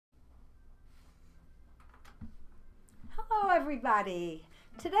Hello, everybody.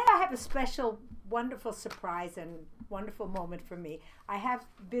 Today I have a special, wonderful surprise and wonderful moment for me. I have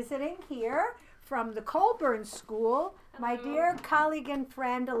visiting here from the Colburn School my dear colleague and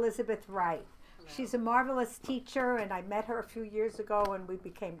friend, Elizabeth Wright. She's a marvelous teacher, and I met her a few years ago, and we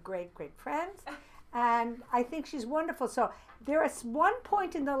became great, great friends. And I think she's wonderful. So there is one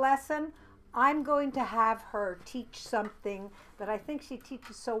point in the lesson I'm going to have her teach something that I think she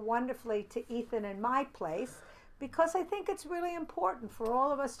teaches so wonderfully to Ethan in my place, because I think it's really important for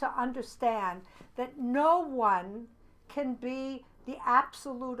all of us to understand that no one can be the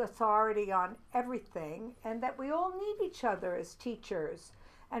absolute authority on everything, and that we all need each other as teachers.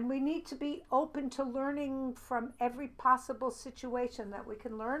 And we need to be open to learning from every possible situation that we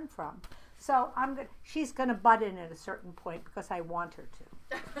can learn from. So she's going to butt in at a certain point because I want her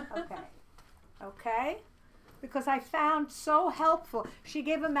to. Okay. Okay? Because I found so helpful. She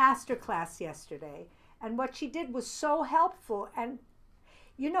gave a master class yesterday, and what she did was so helpful. And,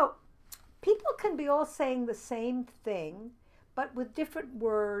 you know, people can be all saying the same thing, but with different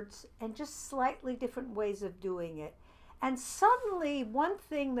words and just slightly different ways of doing it. And suddenly, one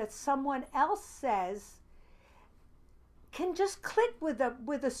thing that someone else says can just click with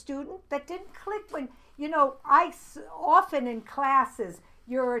a student that didn't click when, you know, often in classes,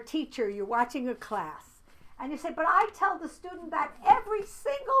 you're a teacher, you're watching a class, and you say, but I tell the student that every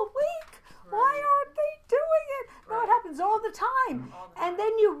single week. Right. Why aren't they doing it? Right. No, it happens all the time. And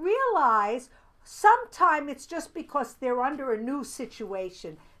then you realize sometimes it's just because they're under a new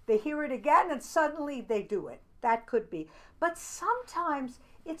situation. They hear it again and suddenly they do it. That could be. But sometimes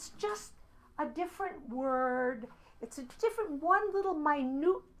it's just a different word. It's a different, one little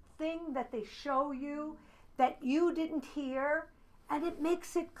minute thing that they show you that you didn't hear, and it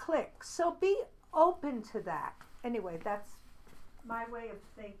makes it click. So be open to that. Anyway, that's my way of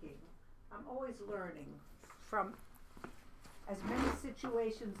thinking. I'm always learning from as many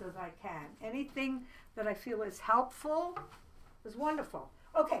situations as I can. Anything that I feel is helpful is wonderful.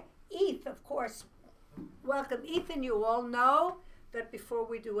 Okay, Eth, of course. Welcome. Ethan, you all know that before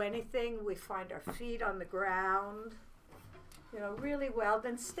we do anything, we find our feet on the ground, you know, really well.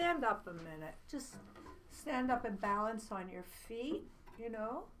 Then stand up a minute. Just stand up and balance on your feet, you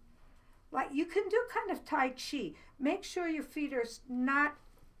know. Like you can do kind of Tai Chi. Make sure your feet are not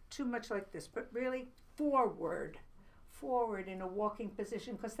too much like this, but really forward in a walking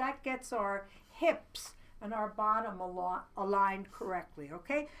position, because that gets our hips and our bottom aligned correctly,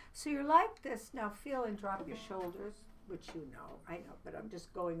 okay? So you're like this. Now feel and drop your shoulders, which you know, I know, but I'm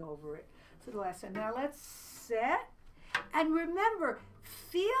just going over it for the lesson. Now let's sit. And remember,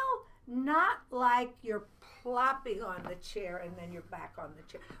 feel not like you're plopping on the chair and then you're back on the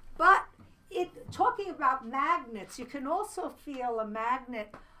chair. But talking about magnets, you can also feel a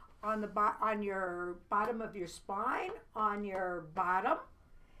magnet on your bottom of your spine, on your bottom,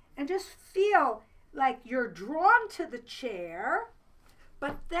 and just feel like you're drawn to the chair,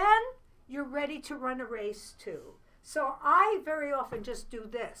 but then you're ready to run a race too. So I very often just do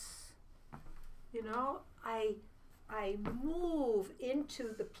this. You know, I move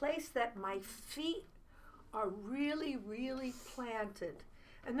into the place that my feet are really, really planted.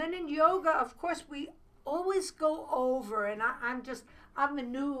 And then in yoga, of course, we always go over, and I'm a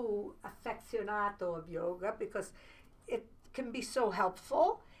new aficionado of yoga because it can be so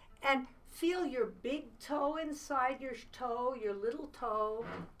helpful. And feel your big toe inside your toe, your little toe,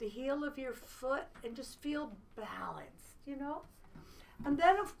 the heel of your foot, and just feel balanced, you know? And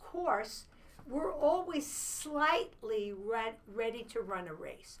then, of course, we're always slightly ready to run a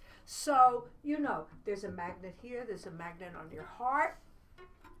race. So, you know, there's a magnet here, there's a magnet on your heart.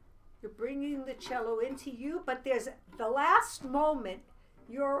 You're bringing the cello into you, but there's the last moment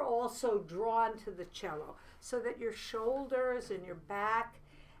you're also drawn to the cello, so that your shoulders and your back,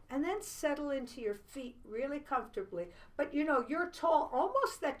 and then settle into your feet really comfortably. But you know, you're tall,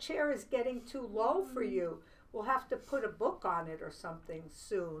 almost that chair is getting too low for you. We'll have to put a book on it or something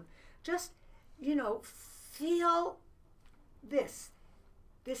soon. Just, you know, feel this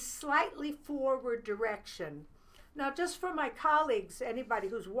slightly forward direction. Now, just for my colleagues, anybody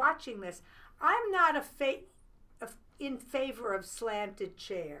who's watching this, I'm not in favor of slanted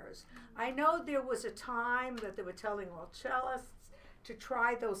chairs. I know there was a time that they were telling all cellists to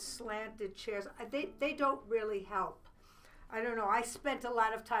try those slanted chairs. They don't really help. I don't know. I spent a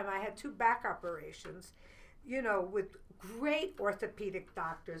lot of time. I had 2 back operations, you know, with great orthopedic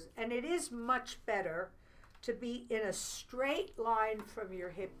doctors, and it is much better to be in a straight line from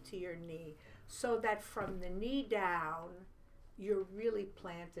your hip to your knee, so that from the knee down, you're really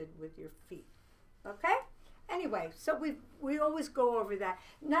planted with your feet. Okay? Anyway, so we always go over that.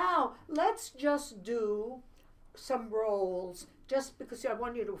 Now, let's just do some rolls, just because I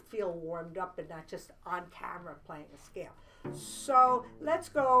want you to feel warmed up and not just on camera playing a scale. So let's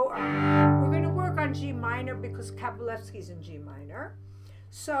go. We're going to work on G minor because Kabalevsky's in G minor.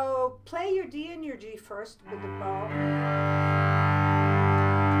 So play your D and your G first with the bow.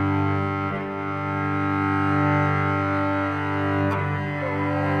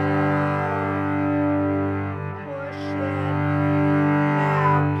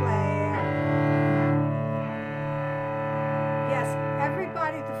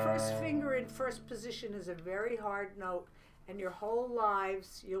 First position is a very hard note, and your whole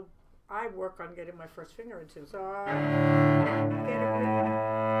lives, I work on getting my first finger into. So get it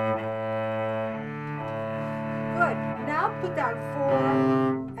good. Now put down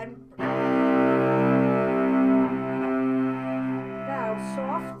 4 and now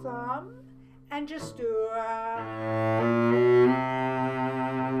soft thumb and just do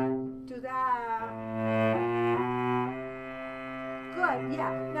that. Good,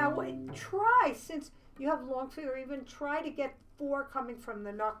 yeah. Now try, since you have long finger, even try to get 4 coming from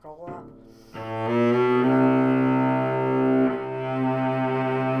the knuckle.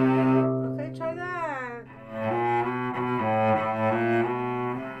 Okay, try that.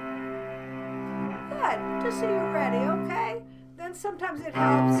 Good, just so you're ready, okay? Then sometimes it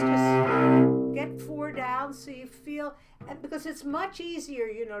helps just get 4 down so you feel, and because it's much easier,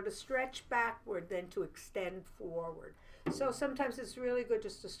 to stretch backward than to extend forward. So sometimes it's really good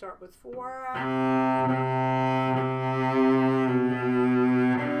just to start with 4.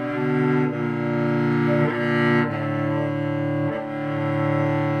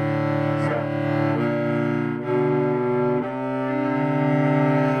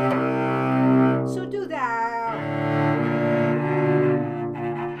 So do that.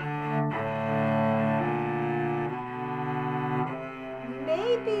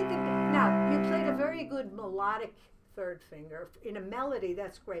 Now you played a very good melodic third finger in a melody.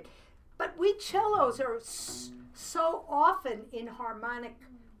 That's great, but we cellos are so often in harmonic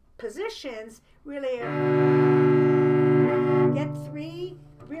positions. Really get 3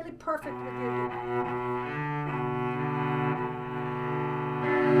 really perfect with your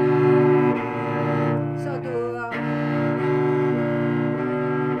so do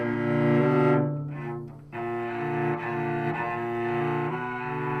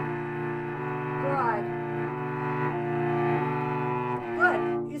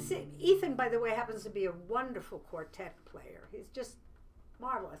Ethan, by the way, happens to be a wonderful quartet player. He's just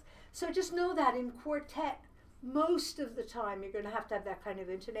marvelous. So just know that in quartet, most of the time you're going to have that kind of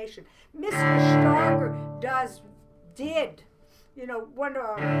intonation. Mr. Starker did,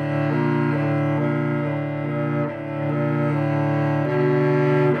 wonder.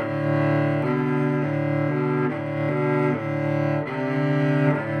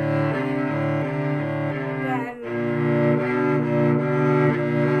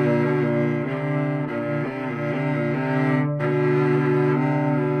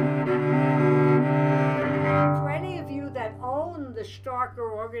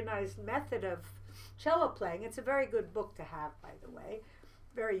 Organized method of cello playing. It's a very good book to have, by the way.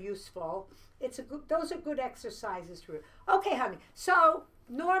 Very useful. Those are good exercises to do. Okay, honey. So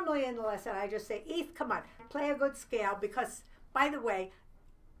normally in the lesson, I just say, Eth, come on, play a good scale, because, by the way,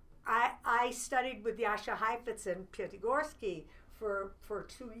 I studied with Yasha Heifetz and Piotrkorsky for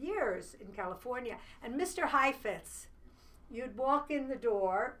 2 years in California. And Mr. Heifetz, you'd walk in the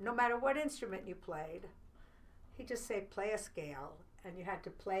door, no matter what instrument you played, he'd just say, play a scale. And you had to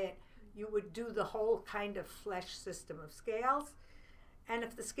play it. You would do the whole kind of flesh system of scales. And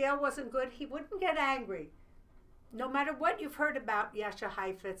if the scale wasn't good, he wouldn't get angry. No matter what you've heard about Yasha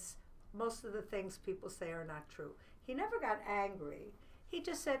Heifetz, most of the things people say are not true. He never got angry. He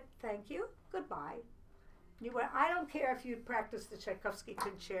just said, thank you, goodbye. I don't care if you'd practiced the Tchaikovsky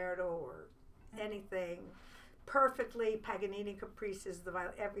Concerto or anything perfectly, Paganini Caprices, the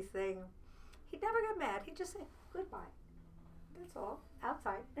violin, everything. He'd never get mad. He'd just say, goodbye. That's all.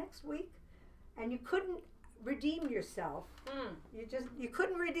 Outside next week, and you couldn't redeem yourself. You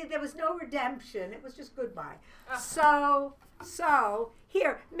couldn't redeem. There was no redemption. It was just goodbye. So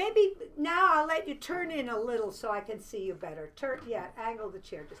here, maybe now I'll let you turn in a little so I can see you better. Angle the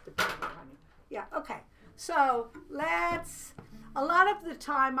chair just a bit more, honey. Yeah, okay. So a lot of the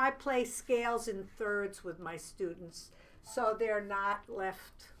time I play scales in thirds with my students, so they're not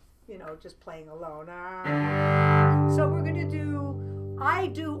left, just playing alone. So we're going to I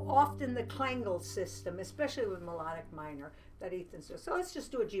do often the Klangel system, especially with melodic minor that Ethan's doing. So let's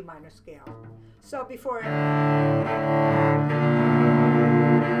just do a G minor scale. So before listen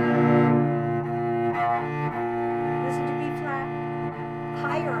to B flat,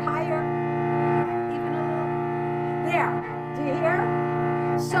 higher, even a little. There. Do you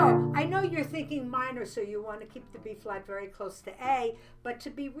hear? So I know you're thinking minor, so you want to keep the B flat very close to A, but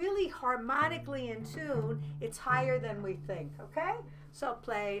to be really harmonically in tune, it's higher than we think, okay? So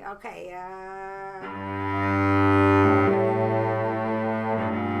play, okay.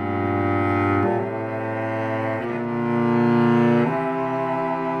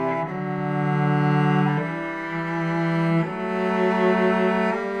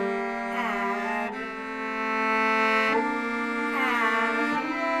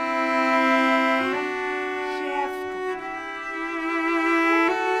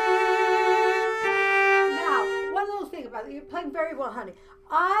 You're playing very well, honey.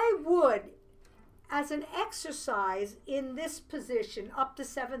 I would, as an exercise in this position, up to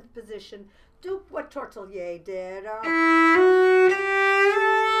 7th position, do what Tortelier did.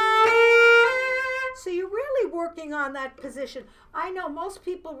 So you're really working on that position. I know most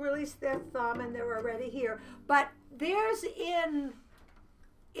people release their thumb and they're already here, but there's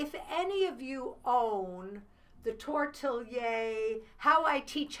if any of you own the Tortelier How I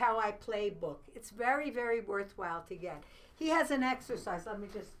Teach, How I Play book. It's very, very worthwhile to get. He has an exercise. Let me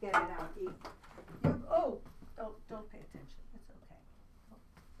just get it out. Don't pay attention. It's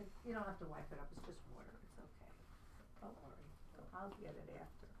okay. You don't have to wipe it up. It's just water. It's okay. Don't worry. I'll get it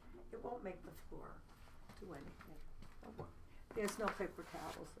after. It won't make the floor do anything. Don't worry. There's no paper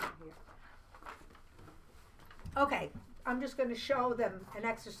towels in here. Okay. I'm just going to show them an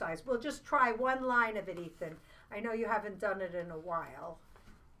exercise. We'll just try one line of it, Ethan. I know you haven't done it in a while,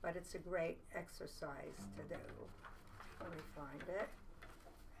 but it's a great exercise to do. Let me find it.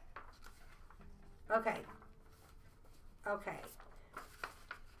 Okay. Okay.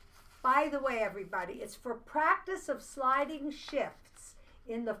 By the way, everybody, it's for practice of sliding shifts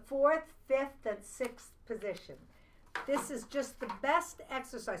in the 4th, 5th, and 6th position. This is just the best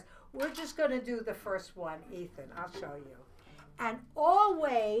exercise. We're just going to do the first one, Ethan. I'll show you. And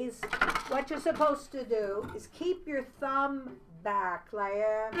always, what you're supposed to do is keep your thumb back,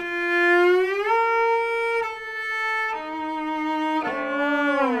 like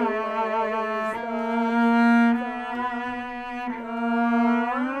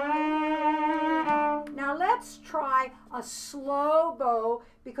Now let's try a slow bow,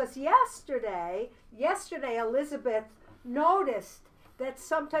 because yesterday Elizabeth noticed that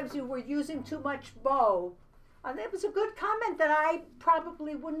sometimes you were using too much bow. And it was a good comment that I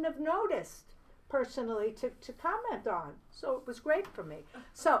probably wouldn't have noticed personally to comment on. So it was great for me.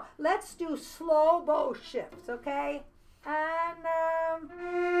 So let's do slow bow shifts, okay? And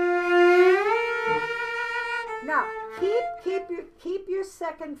now keep your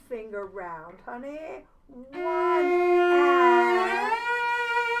second finger round, honey. 1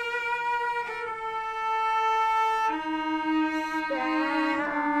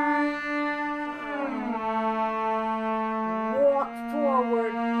 and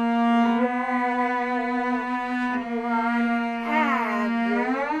forward, 1 and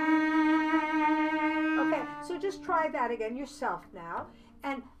okay, so just try that again yourself now.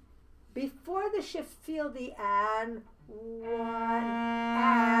 And before the shift, feel the and 1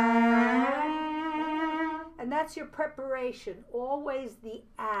 and that's your preparation. Always the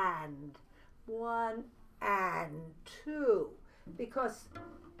and 1 and 2, because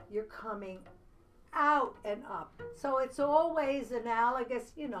you're coming out and up. So it's always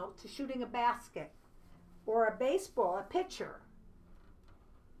analogous, you know, to shooting a basket or a baseball, a pitcher.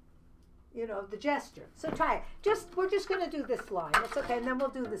 You know, the gesture. So try it. We're just going to do this line. That's okay. And then we'll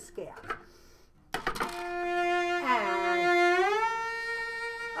do the scale. And,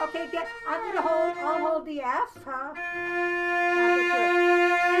 okay, I'll hold the F, huh?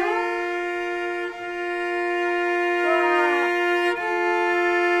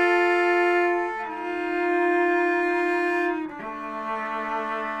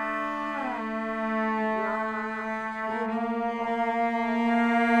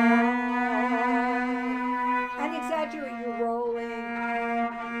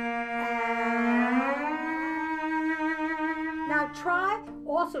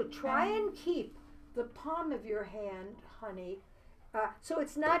 Try and keep the palm of your hand, honey. So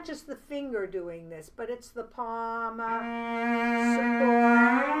it's not just the finger doing this, but it's the palm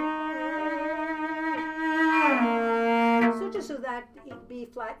support. So just so that B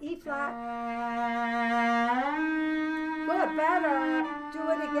flat, E flat. Good, better. Do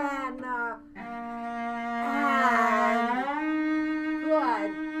it again. And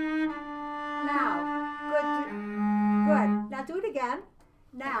good. Now, good. Now do it again.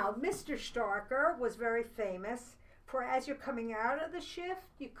 Now, Mr. Starker was very famous for, as you're coming out of the shift,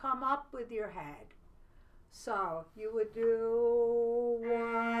 you come up with your head. So you would do 1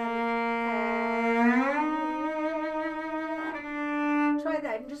 and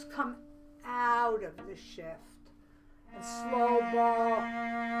fingers come out of the shift. And slow bow.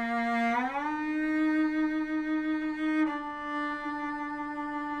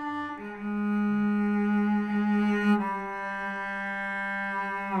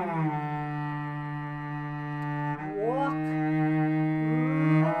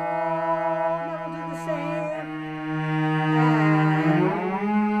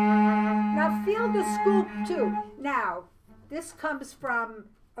 Scoop too. Now, this comes from,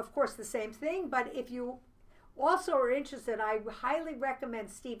 of course, the same thing, but if you also are interested, I highly recommend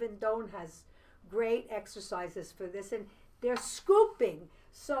Stephen Doan has great exercises for this, and they're scooping.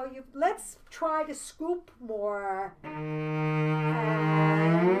 So let's try to scoop more.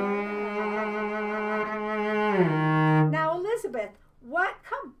 Now, Elizabeth,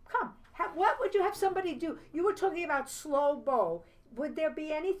 come. What would you have somebody do? You were talking about slow bow. Would there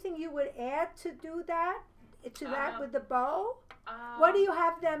be anything you would add to do that? With the bow? What do you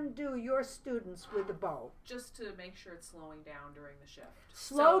have them do, your students, with the bow? Just to make sure it's slowing down during the shift.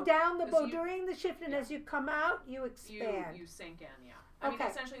 Slow down the bow during the shift, and as you come out, you expand. You sink in, yeah. I mean,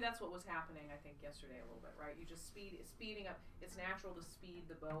 essentially that's what was happening, I think, yesterday a little bit, right? You just speeding up. It's natural to speed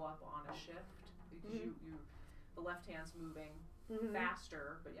the bow up on a shift. Because the left hand's moving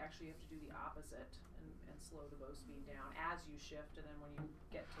faster, but you actually have to do the opposite and slow the bow speed down as you shift, and then when you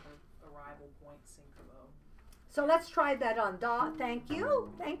get to the arrival point, sink the bow. So let's try that on. Thank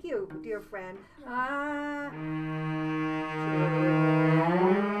you, dear friend.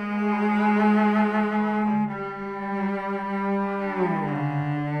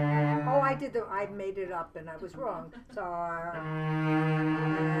 Oh, I made it up and I was wrong. So.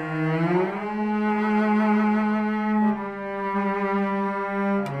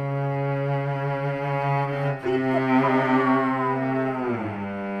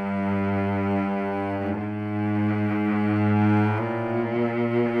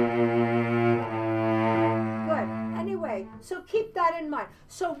 So keep that in mind.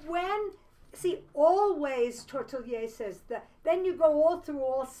 So always Tortelier says that then you go all through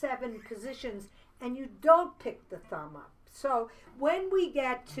all 7 positions and you don't pick the thumb up. So when we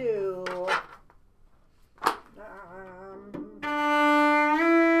get to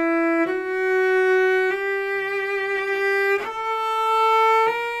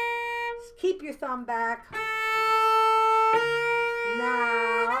keep your thumb back.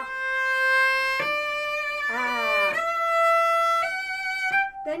 Now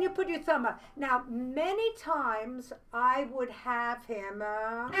then you put your thumb up. Now, many times I would have him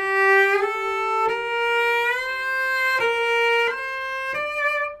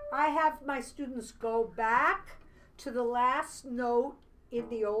I have my students go back to the last note in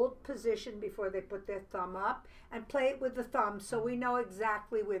the old position before they put their thumb up and play it with the thumb so we know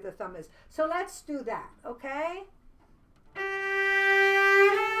exactly where the thumb is. So let's do that, okay?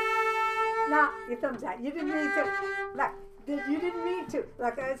 Now, your thumb's out. You didn't mean to. Look, you didn't mean to.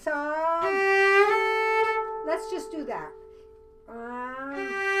 Look, so let's just do that.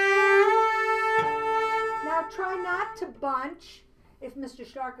 Now try not to bunch. If Mr.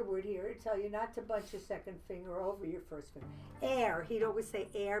 Starker were here, he'd tell you not to bunch your second finger over your first finger. Air. He'd always say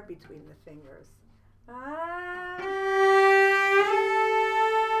air between the fingers. Go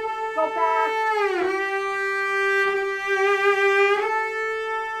back.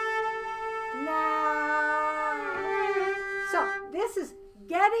 So this is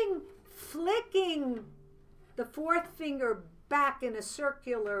flicking the 4th finger back in a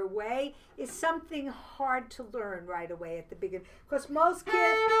circular way is something hard to learn right away at the beginning. Because most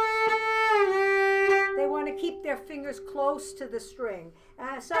kids, they want to keep their fingers close to the string.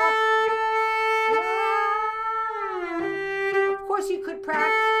 So, of course you could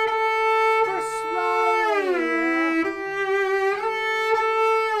practice for slowly.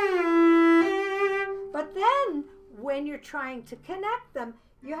 But then, when you're trying to connect them,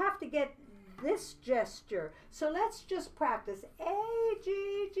 you have to get this gesture. So let's just practice. A,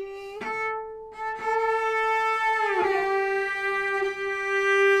 G, G.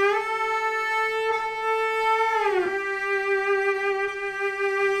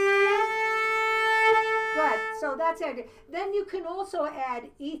 Good. So that's it. Then you can also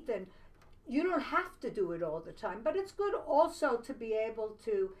add Ethan. You don't have to do it all the time, but it's good also to be able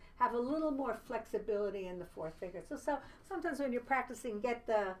to have a little more flexibility in the 4th finger. So sometimes when you're practicing, get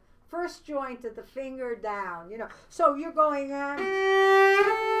the first joint of the finger down, So you're going, now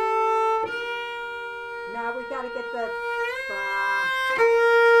we got to get the,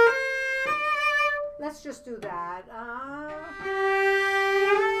 let's just do that.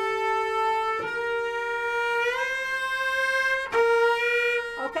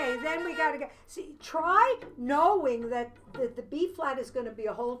 Okay, then we got to get, see, try knowing that the B flat is going to be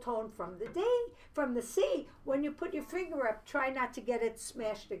a whole tone from the D, from the C. When you put your finger up, try not to get it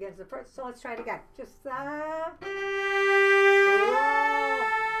smashed against the first. So let's try it again. Just, rock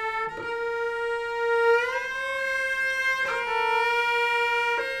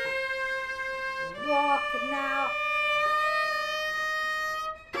now.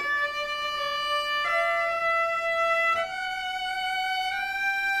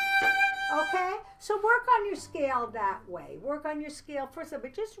 Okay, so work on your scale that way. Work on your scale first,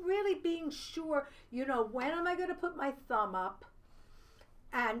 but just really being sure, you know, when am I going to put my thumb up,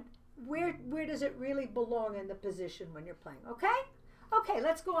 and where does it really belong in the position when you're playing, okay? Okay,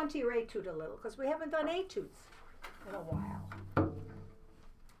 let's go on to your etude a little, because we haven't done etudes in a while.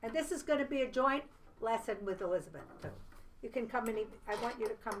 And this is going to be a joint lesson with Elizabeth, too. You can come in, I want you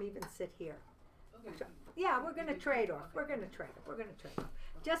to come even sit here. Okay. So, yeah, we're going to trade off. We're going to trade off. We're going to trade off.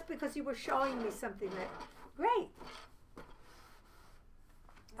 Just because you were showing me something that, great.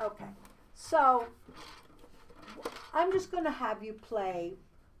 Okay, so I'm just going to have you play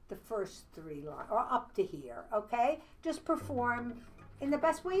the first 3 lines, or up to here, okay? Just perform in the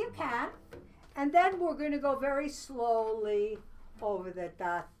best way you can, and then we're going to go very slowly over the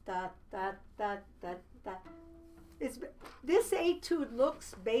da, da, da, da, da, da. This etude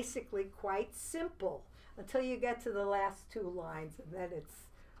looks basically quite simple until you get to the last 2 lines, and then it's,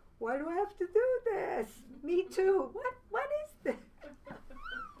 why do I have to do this? Me too. What is this?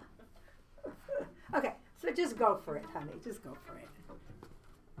 Okay, so just go for it, honey. Just go for it.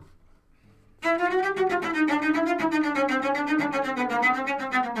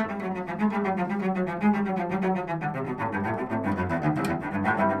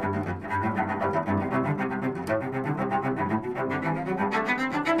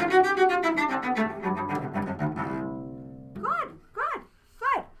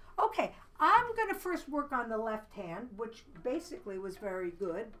 First work on the left hand, which basically was very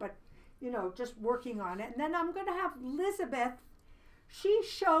good, but you know, just working on it. And then I'm going to have Elizabeth. She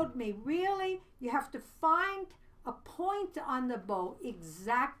showed me really you have to find a point on the bow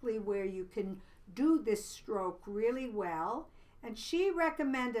exactly where you can do this stroke really well. And she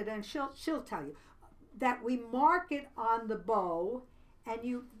recommended, and she'll tell you, that we mark it on the bow, and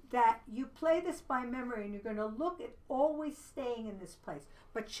you play this by memory, and you're going to look at always staying in this place.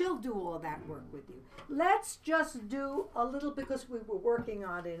 But she'll do all that work with you. Let's just do a little, because we were working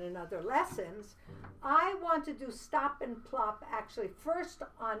on it in other lessons. I want to do stop and plop actually first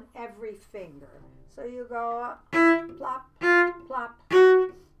on every finger. So you go up, plop, plop,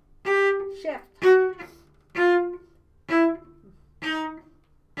 shift,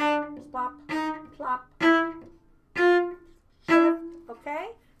 plop, plop, shift,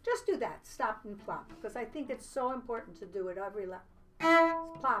 okay? Just do that, stop and plop, because I think it's so important to do it every lap.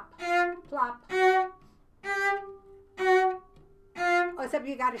 Plop, plop. Oh, except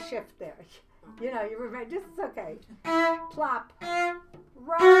you got to shift there. You know, you remember, just it's okay. Plop,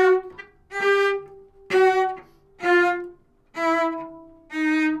 rock.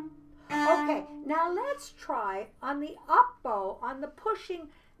 Okay, now let's try on the up bow, on the pushing,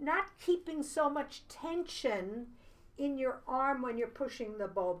 not keeping so much tension in your arm when you're pushing the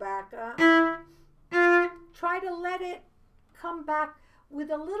bow back. Try to let it come back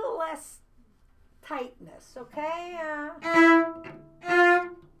with a little less tightness, okay?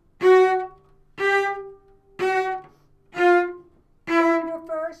 Finger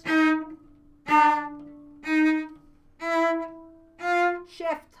first.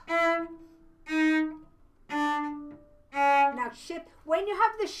 Shift. Now shift. When you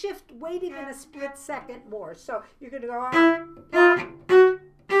have the shift, wait even a split second more. So you're going to go up,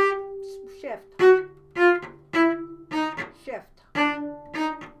 shift. Shift.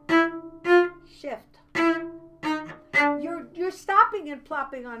 Shift. You're stopping and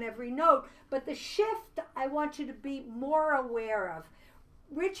plopping on every note, but the shift I want you to be more aware of.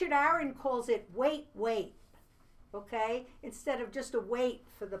 Richard Aaron calls it wait, wait. Okay? Instead of just a wait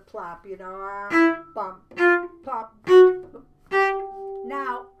for the plop, you know. Bump, plop.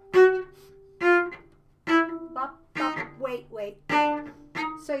 Now, bump, bump, wait, wait.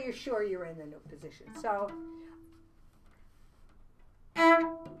 So you're sure you're in the new position. So,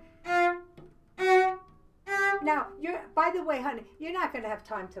 now, by the way, honey, you're not going to have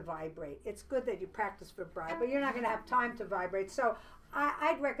time to vibrate. It's good that you practice for vibrate, but you're not going to have time to vibrate. So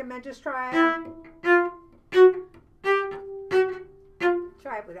I'd recommend just try it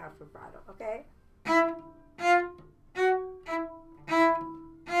without vibrato, okay?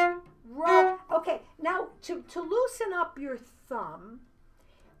 Roll. Okay, now to loosen up your thumb,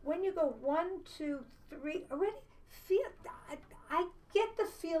 when you go 1, 2, 3, already feel, get the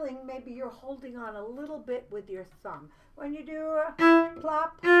feeling maybe you're holding on a little bit with your thumb. When you do a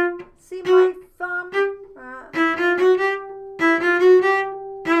plop, see my thumb?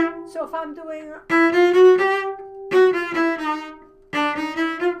 So if I'm doing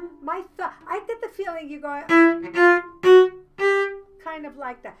my thumb, I get the feeling you're going kind of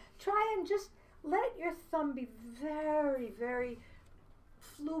like that. Try and just let your thumb be very, very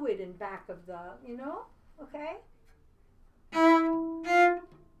fluid in back of the, you know, okay?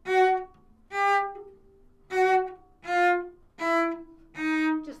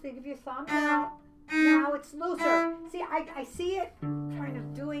 Just think of your thumb now. Now it's looser. See, I see it kind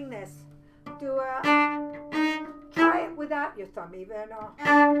of doing this. Try it without your thumb even.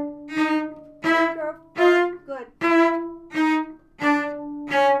 Good.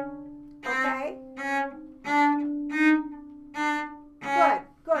 Okay.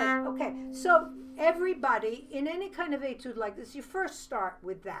 Good. Okay. So everybody in any kind of etude like this, you first start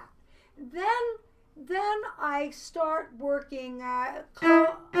with that. Then I start working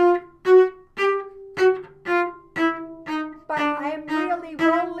but I'm really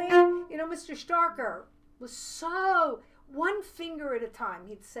rolling. You know, Mr. Starker was so one finger at a time.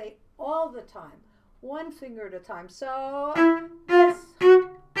 He'd say all the time, one finger at a time. So this.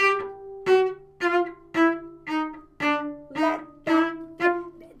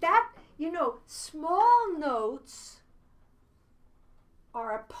 Let that, you know, small notes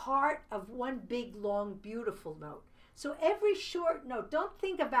are a part of one big, long, beautiful note. So every short note, don't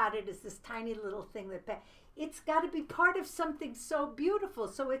think about it as this tiny little thing that it's got to be part of something so beautiful.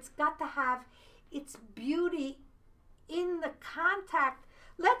 So it's got to have its beauty in the contact.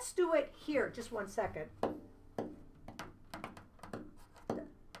 Let's do it here. Just 1 second.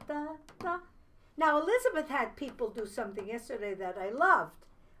 Da, da. Now, Elizabeth had people do something yesterday that I loved.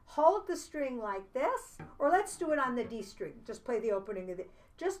 Hold the string like this, or let's do it on the D string. Just play the opening of it.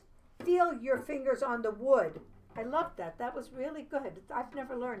 Just feel your fingers on the wood. I loved that. That was really good. I've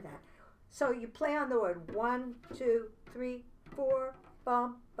never learned that. So you play on the wood. 1, 2, 3, 4,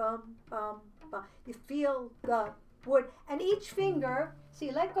 bum, bum, bum, bum. You feel the wood. And each finger,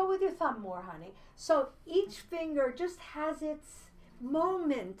 see, let go with your thumb more, honey. So each finger just has its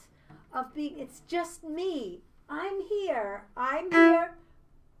moment of being, it's just me. I'm here. I'm here.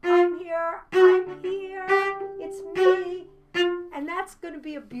 I'm here. I'm here. It's me. And that's going to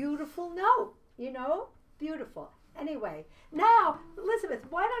be a beautiful note, you know? Beautiful. Anyway, now, Elizabeth,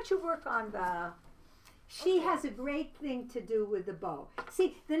 why don't you work on the... She has a great thing to do with the bow.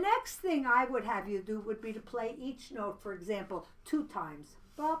 See, the next thing I would have you do would be to play each note, for example, 2 times.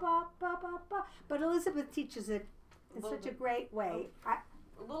 Ba, ba, ba, ba, ba. But Elizabeth teaches it in such a great way. A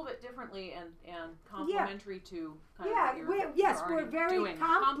little bit differently and complementary to kind of we're very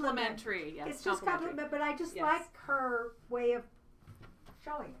complementary. Yes, it's just compliment, but I just like her way of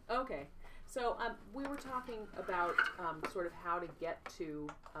showing it. Okay, so we were talking about sort of how to get to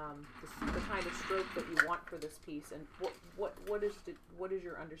the kind of stroke that you want for this piece, and what is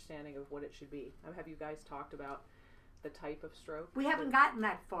your understanding of what it should be? Have you guys talked about the type of stroke? We haven't gotten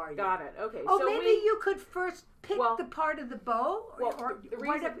that far yet. Got it. Okay. Oh, so maybe you could first pick the part of the bow,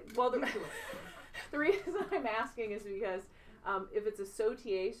 the reason I'm asking is because if it's a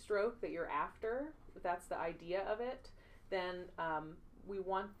sautier stroke that you're after, if that's the idea of it, then we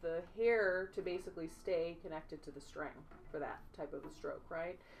want the hair to basically stay connected to the string for that type of a stroke,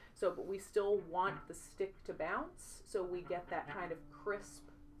 right? So, but we still want the stick to bounce, so we get that kind of crisp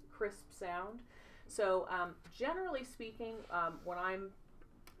sound. So generally speaking, when I'm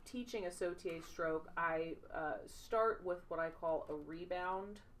teaching a sautier stroke, I start with what I call a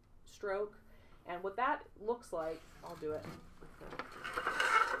rebound stroke. And what that looks like, I'll do it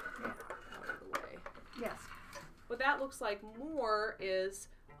out of the way. Yes. What that looks like more is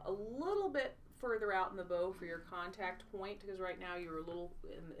a little bit further out in the bow for your contact point, because right now you're a little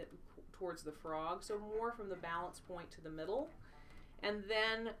towards the frog. So more from the balance point to the middle. And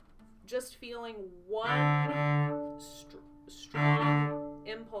then just feeling one strong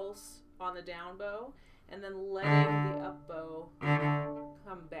impulse on the down bow, and then letting the up bow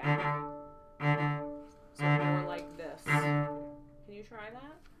come back. So more like this. Can you try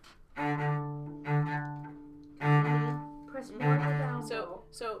that? Press more on the down bow.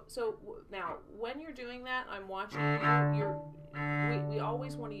 So now when you're doing that, I'm watching you. We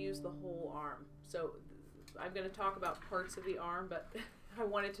always want to use the whole arm. So I'm going to talk about parts of the arm, but I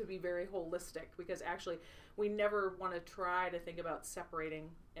want it to be very holistic, because actually we never want to try to think about separating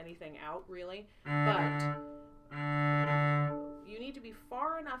anything out, really. But you need to be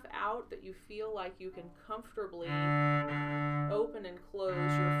far enough out that you feel like you can comfortably open and close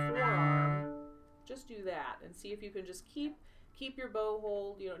your forearm. Just do that and see if you can just keep Keep your bow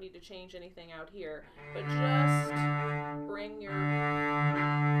hold. You don't need to change anything out here, but just bring your right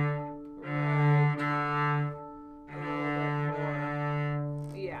a little bit more.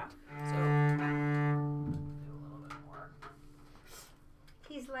 Yeah. So do a little bit more.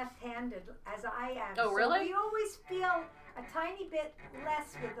 He's left-handed, as I am. Oh, really? So we always feel a tiny bit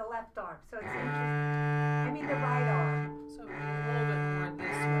less with the left arm. So it's interesting. I mean the right arm. So a little bit more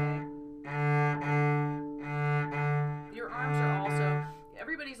this way. Your arms are also,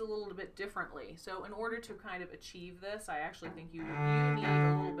 everybody's a little bit differently. So in order to kind of achieve this, I actually think you need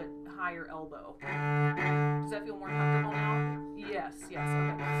a little bit higher elbow. Does that feel more comfortable now? Yes, yes,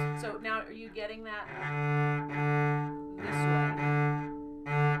 okay. So now are you getting that this way?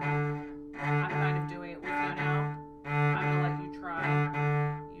 I'm kind of doing it with you now. I'm going to let you try.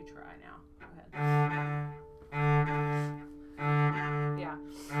 You try now. Go ahead. Yeah.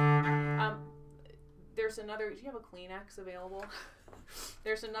 There's another, do you have a Kleenex available?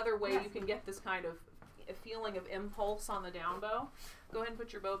 There's another way you can get this kind of a feeling of impulse on the down bow. Go ahead and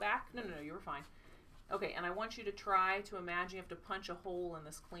put your bow back. No, you were fine. Okay, and I want you to try to imagine you have to punch a hole in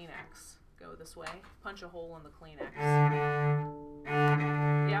this Kleenex. Go this way. Punch a hole in the Kleenex.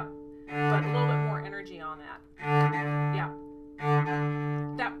 Yep. But a little bit more energy on that. Yeah.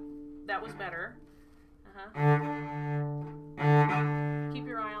 That was better. Keep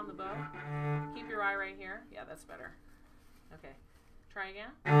your eye on the bow. Keep your eye right here. Yeah, that's better. Okay. Try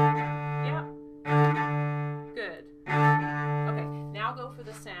again. Yep. Good. Okay, now go for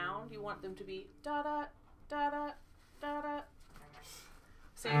the sound. You want them to be da-da, da-da, da-da.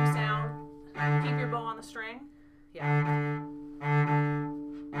 Same sound. Keep your bow on the string. Yeah.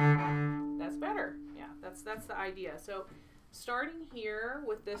 That's better. Yeah, that's the idea. So starting here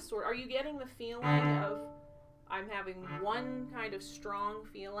with this sort, are you getting the feeling of I'm having one kind of strong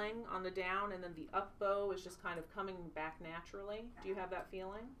feeling on the down and then the up bow is just kind of coming back naturally? Do you have that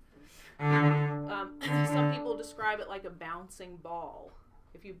feeling? Some people describe it like a bouncing ball.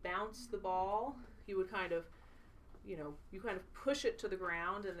 If you bounce the ball, you would kind of, you kind of push it to the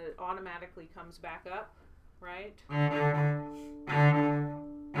ground and it automatically comes back up, right?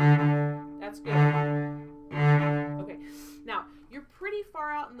 That's good. Okay, now you're pretty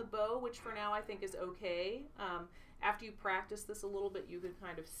far out in the bow, which for now I think is okay. After you practice this a little bit, you can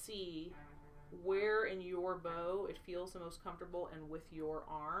kind of see where in your bow it feels the most comfortable and with your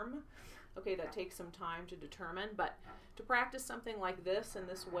arm. Okay, that takes some time to determine, but to practice something like this in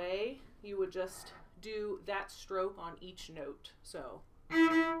this way, you would just do that stroke on each note. So,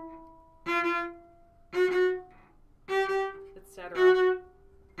 etc.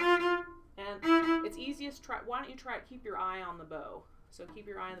 And it's easiest, why don't you try it, keep your eye on the bow. So keep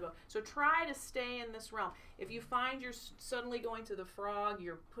your eye on the bow. So try to stay in this realm. If you find you're suddenly going to the frog,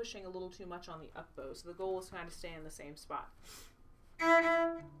 you're pushing a little too much on the up bow. So the goal is to kind of stay in the same spot.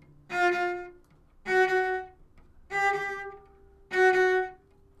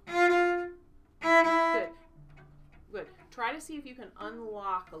 Good. Try to see if you can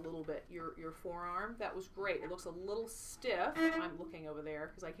unlock a little bit your forearm. That was great. It looks a little stiff. I'm looking over there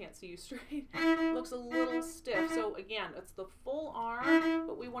because I can't see you straight. It looks a little stiff. So again, it's the full arm,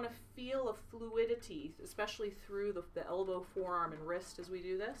 but we want to feel a fluidity, especially through the elbow, forearm, and wrist as we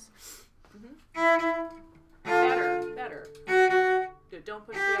do this. Better. Good. Don't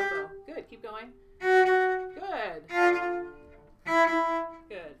push the elbow. Good. Keep going. Good.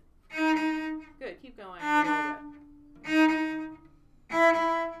 Good. Good. Keep going a little bit.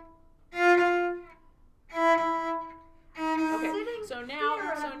 Okay, so now,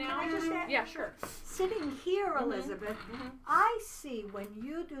 yeah, sure. Sitting here, Elizabeth, I see when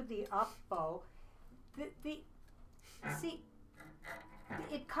you do the up bow, see,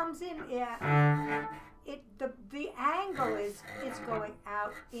 it comes in, the angle is going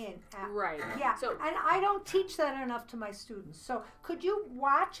out, in, out. Right. Yeah, so, and I don't teach that enough to my students. So could you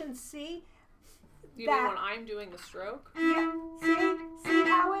watch and see? You mean when I'm doing the stroke? Yeah. See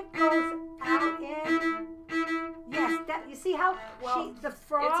how it goes out in. Yes. You see how the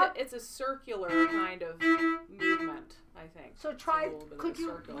frog. It's a circular kind of movement, I think. So try. Could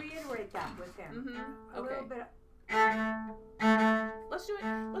you reiterate that with him? A little bit. Let's do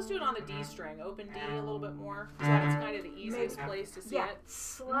it on the D string. Open D a little bit more. That's kind of the easiest place to see it.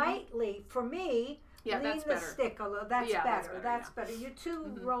 Slightly for me. Yeah, lean that's the better. stick a little. That's better. That's better. You're too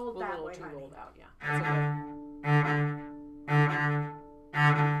rolled that way, honey. Rolled out, yeah.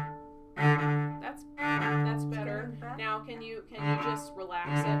 That's better. Now, can you just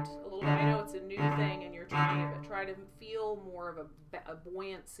relax it a little bit? I know it's a new thing and you're trying it, but try to feel more of a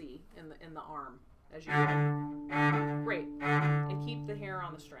buoyancy in the arm as you go. Great, and keep the hair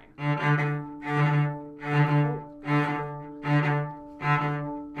on the string.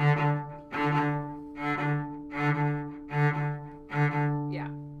 Yeah,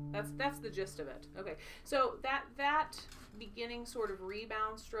 that's the gist of it. Okay, so that beginning sort of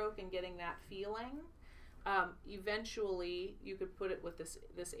rebound stroke and getting that feeling, eventually you could put it with this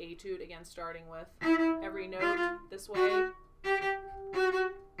etude again, starting with every note this way,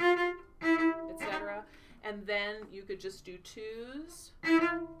 etc. And then you could just do twos.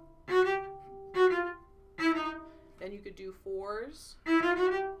 Then you could do fours.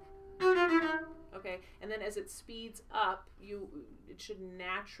 Okay, and then as it speeds up, it should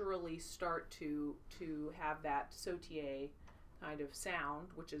naturally start to have that sautier kind of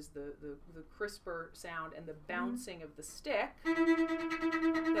sound, which is the crisper sound and the bouncing of the stick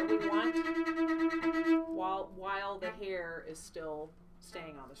that we want, while the hair is still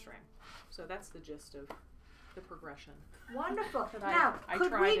staying on the string. So that's the gist of the progression. Wonderful. Now,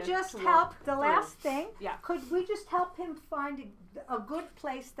 could we just help, the last thing, could we just help him find a good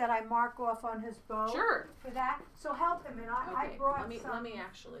place that I mark off on his bow? Sure. For that? So help him, and I brought let me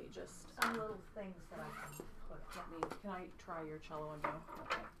actually just some little things that I can put. Can I try your cello and bow?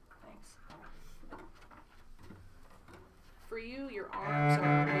 Okay, thanks. For you, your arms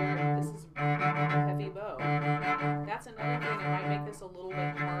are clear. This is a heavy bow. That's another thing that might make this a little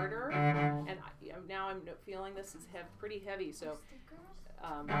bit harder. And now I'm feeling this is pretty heavy. So,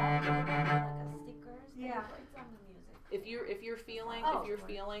 like a stickers. Yeah. It's on the music. if you're feeling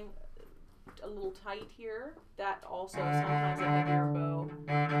a little tight here, that also sometimes a heavier bow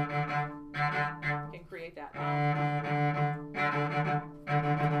can create that.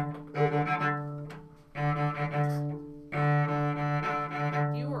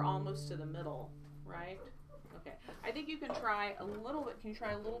 You were almost to the middle, right? Okay. I think you can try a little bit. Can you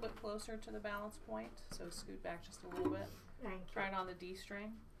try a little bit closer to the balance point? So scoot back just a little bit. Thank you. Try it on the D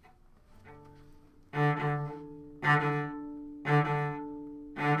string. Okay,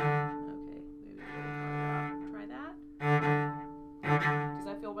 maybe a little farther out. Try that. Does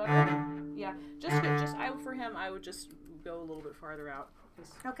that feel better? Yeah. For him, I would just go a little bit farther out.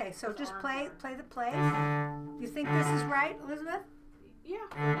 Okay, so just play the place. You think this is right, Elizabeth? Yeah,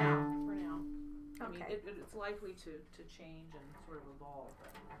 for now. Okay. I mean, it's likely to change and sort of evolve,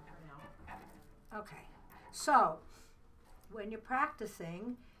 but for now. Okay, so when you're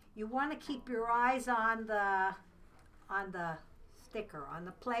practicing, you want to keep your eyes on the sticker, on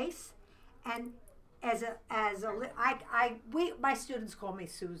the place, and my students call me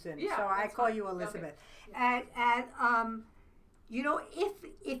Susan, so I call you Elizabeth. Okay. And you know,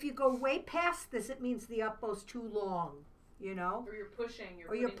 if you go way past this, it means the up bow's too long. You know, or you're pushing,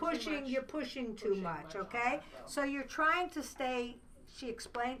 you're pushing too much. Okay, so you're trying to stay. She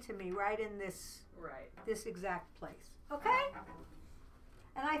explained to me right in this exact place. Okay,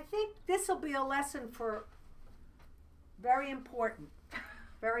 and I think this will be a lesson for very important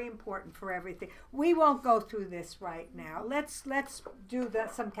for everything. We won't go through this right now. Let's do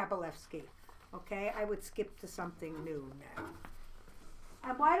some Kabalevsky. Okay, I would skip to something new now.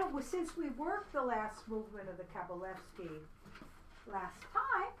 And why don't we, since we worked the last movement of the Kabalevsky last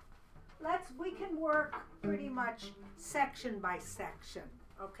time, we can work pretty much section by section,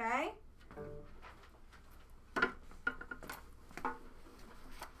 okay? I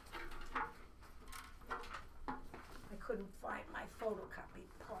couldn't find my photocopy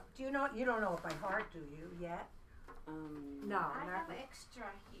part. Do you know? You don't know it by heart, do you, yet? No. I have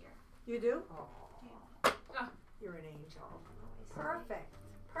extra here. You do? Oh. Yeah. You're an angel. Perfect.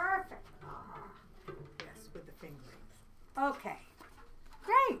 Yes, with the fingerings. Okay.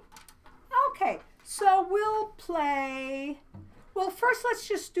 Great. Okay, so we'll play. Well, first let's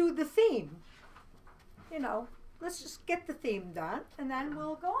just do the theme. You know, let's just get the theme done, and then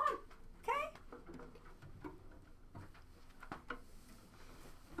we'll go on. Okay?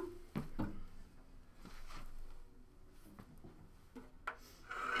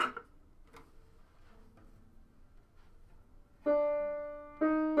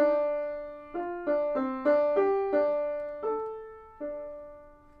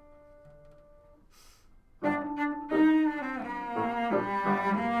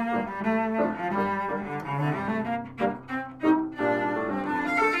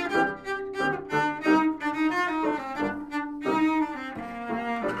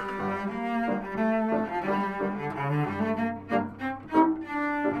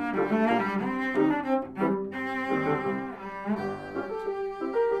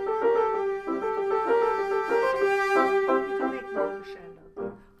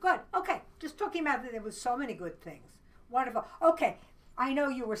 There was so many good things. Wonderful. Okay, I know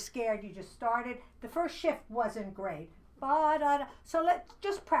you were scared. You just started. The first shift wasn't great. ba da da. So let's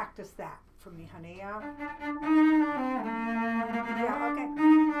just practice that for me, honey. Yeah, okay.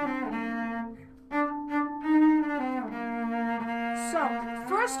 So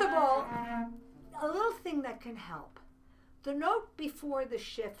first of all, a little thing that can help. The note before the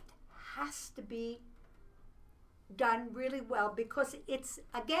shift has to be done really well because it's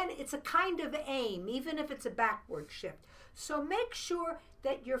a kind of aim, even if it's a backward shift. So make sure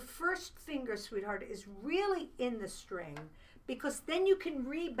that your first finger, sweetheart, is really in the string because then you can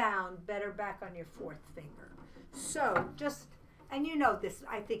rebound better back on your fourth finger. So just, and you know this,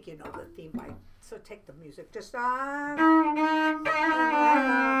 I think you know the theme by, so take the music, just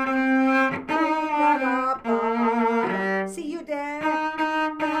see you there,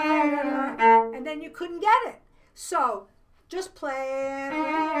 and then you couldn't get it. So just play,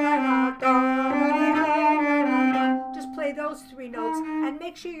 just play those three notes and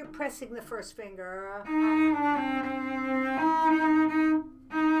make sure you're pressing the first finger.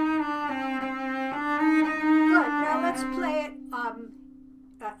 Good, now let's play it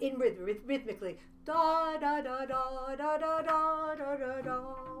in rhythmically. Da da da da da da da da da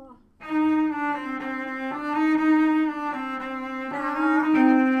da.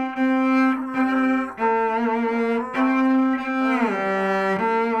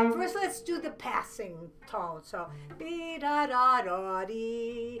 First, let's do the passing tone. So, be da da da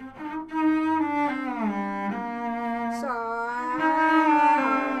dee. So,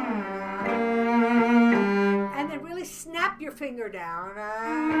 and then really snap your finger down.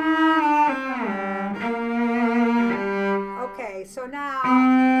 Okay, so now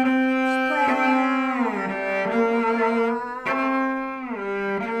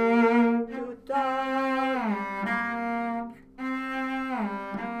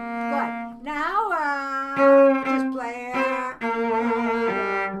good. Now just play.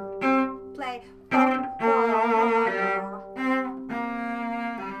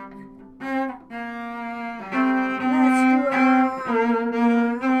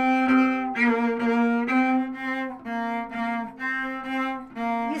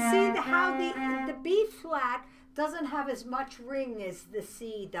 Doesn't have as much ring as the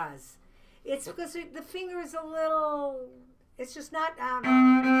C does. It's because the finger is a little, it's just not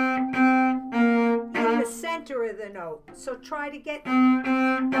in the center of the note. So try to get,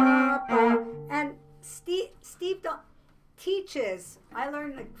 and Steve teaches, I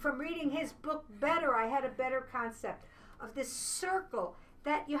learned from reading his book better, I had a better concept of this circle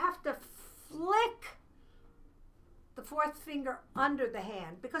that you have to flick the fourth finger under the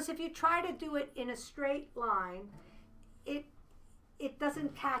hand, because if you try to do it in a straight line, it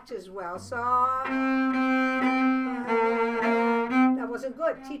doesn't catch as well. So that wasn't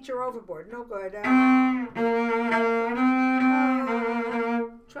good. Teacher overboard, no good.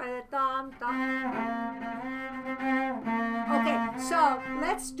 Try the thumb. Okay, so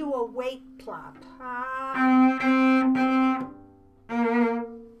let's do a weight plop.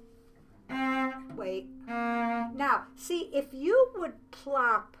 Wait. Now, see, if you would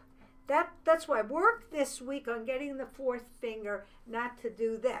plop, that's why I worked this week on getting the fourth finger not to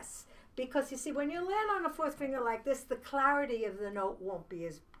do this. Because you see, when you land on a fourth finger like this, the clarity of the note won't be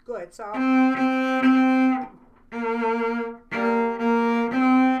as good. So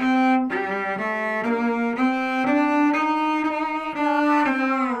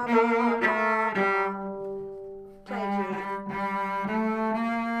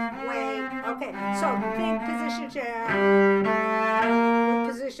so big position chair,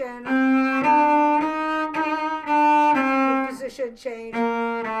 good position, change.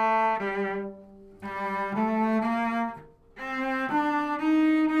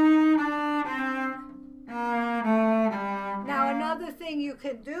 Now another thing you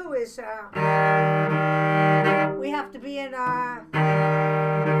can do is we have to be in our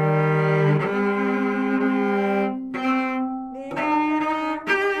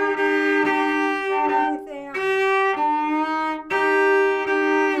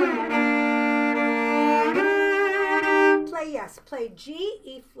play G,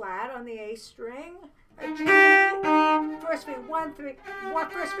 E flat on the A string. G, first finger, 1, 3, 1,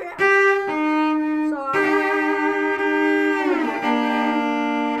 first finger. So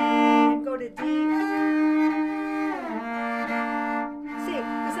and go to D. See,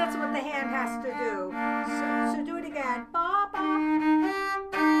 because that's what the hand has to do. So do it again. Ba, ba.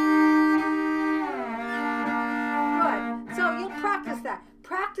 Good. So you'll practice that.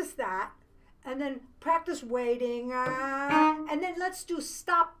 Practice that. And then practice waiting, and then let's do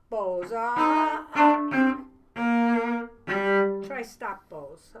stop bows. Try stop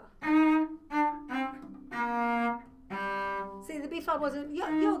bows. See, the B flat wasn't.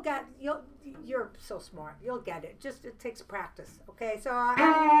 You're so smart. You'll get it. Just it takes practice. Okay, so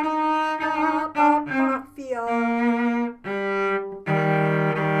feel.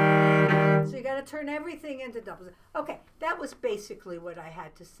 So you got to turn everything into doubles. Okay, that was basically what I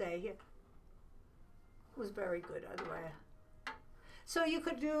had to say. It was very good, by the way. So you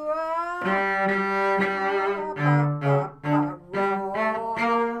could do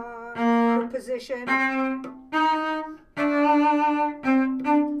position.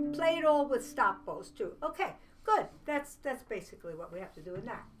 Play it all with stop bows too. Okay, good. That's basically what we have to do in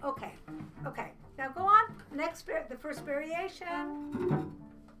that. Okay, okay. Now go on. Next, the first variation.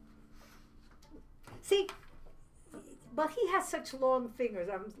 See, but he has such long fingers.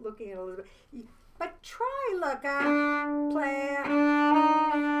 I'm looking at a little bit. But try, look, play.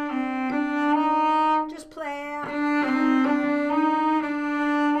 Just play.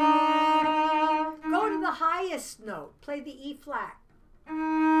 Go to the highest note. Play the E flat.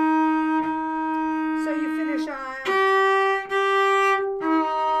 So you finish on.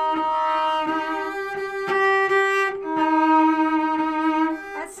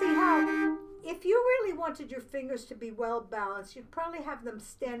 Let's see how. If you really wanted your fingers to be well balanced, you'd probably have them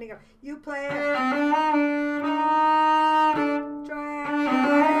standing up. You play it.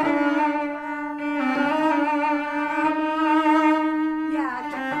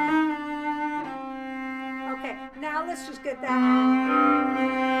 Yeah. Okay, now let's just get that.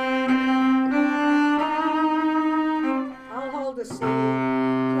 I'll hold a C. Play.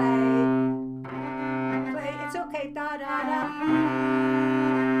 It's okay. Da da da.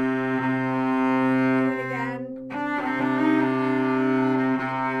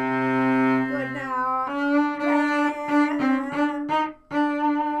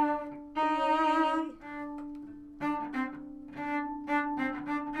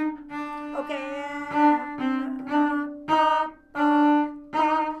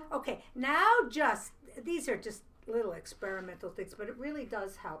 These are just little experimental things, but it really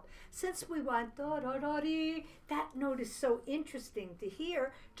does help. Since we want da da da dee, that note is so interesting to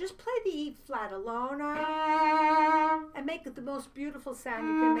hear. Just play the E flat alone and make it the most beautiful sound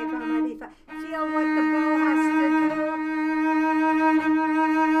you can make on that E flat. Feel what the bow has to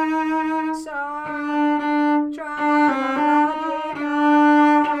do.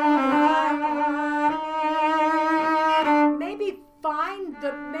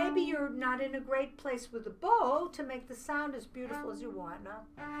 So maybe you're not in a great place with the bow to make the sound as beautiful as you want. No?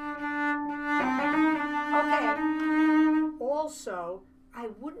 Okay. Also, I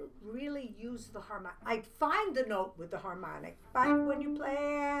wouldn't really use the harmonic. I'd find the note with the harmonic, but when you play,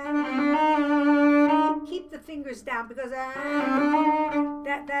 keep the fingers down because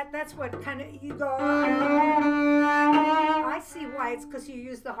that's what kind of you go. I see why. It's because you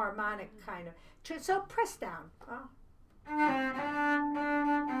use the harmonic kind of. So press down. Oh.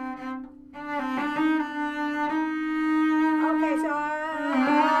 Okay, so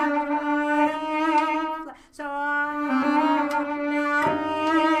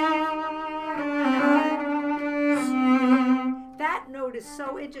that note is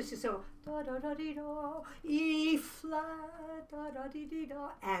so interesting. So da da da dee da, E flat, da da dee dee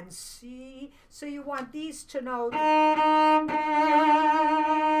da, and C. So you want these two notes.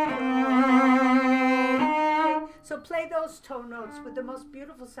 So play those tone notes with the most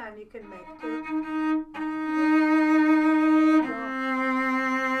beautiful sound you can make.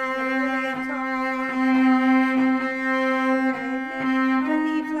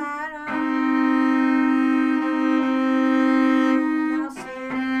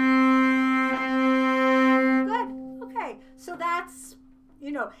 Good. Okay. So that's,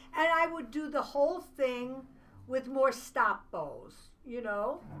 and I would do the whole thing with more stop bows,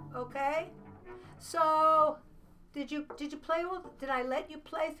 okay? So did you play did I let you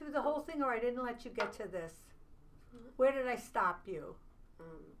play through the whole thing, or I didn't let you get to this? Where did I stop you? We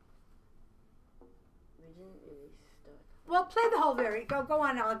didn't really start. Well, play the whole go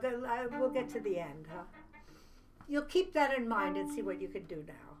on. We'll get to the end. Huh? You'll keep that in mind and see what you can do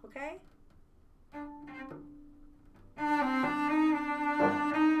now, okay?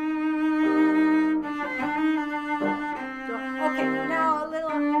 Okay, now a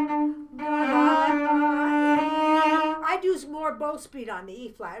little. I'd use more bow speed on the E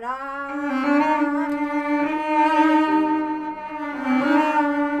flat.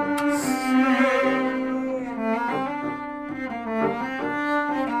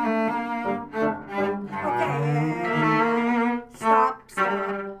 Okay, stop. Stop.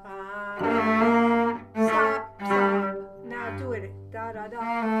 Now do it. Da da da.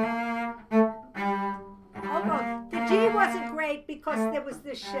 Oh no, the G wasn't great because there was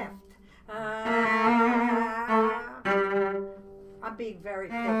this shift. I'm being very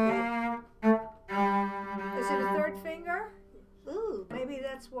picky. Is it a third finger? Ooh, maybe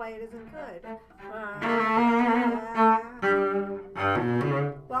that's why it isn't good.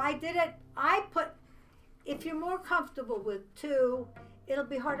 Well, I did it. If you're more comfortable with 2, it'll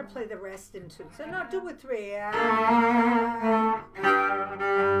be hard to play the rest in 2. So no, do with 3.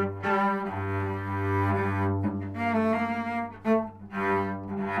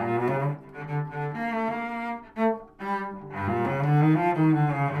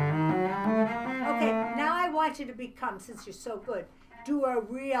 Okay, now I want you to become, since you're so good, do a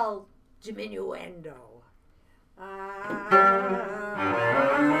real diminuendo.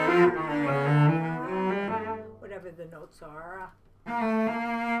 Whatever the notes are.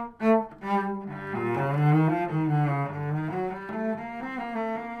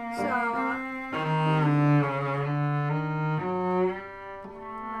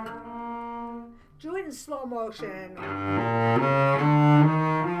 Do it in slow motion.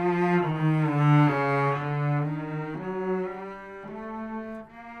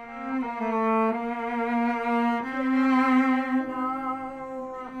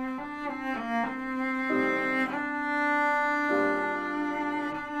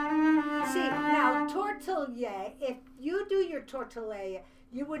 If you do your tortillea,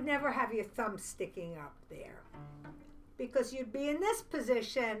 you would never have your thumb sticking up there because you'd be in this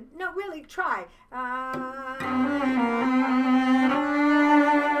position. No, really, try.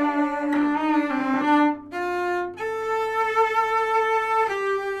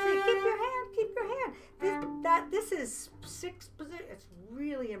 See, keep your hand. This is 6th position. It's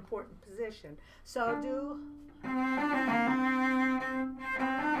really important position. So do.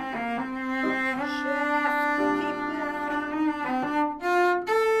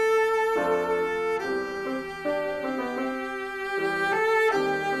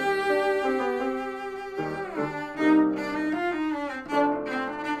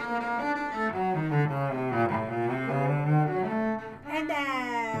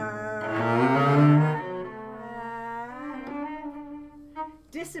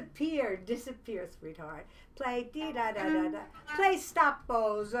 Disappear, sweetheart. Play dee da da da da. Play stop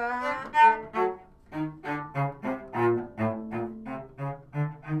bows. Now,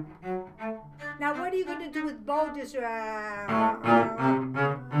 what are you going to do with bow? Just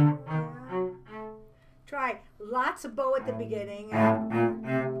try lots of bow at the beginning.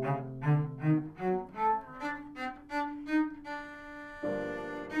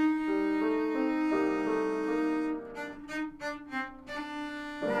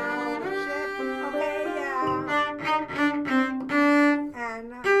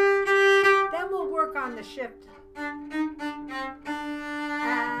 Shift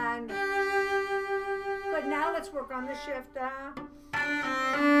and good. Now let's work on the shift.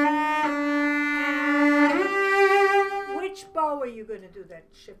 Which bow are you going to do that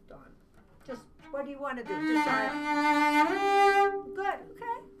shift on? Just what do you want to do? Just good.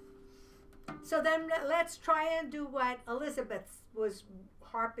 Okay. So then let's try and do what Elizabeth was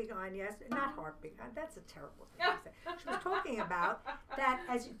harping on yesterday. Not harping on. That's a terrible thing to say. She was talking about that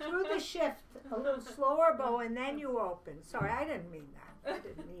as you through the shift, a little slower bow, and then you open. Sorry, I didn't mean that. I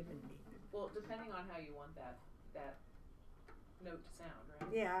didn't even mean it. Well, depending on how you want that note to sound,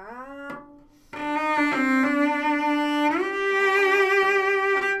 right? Yeah.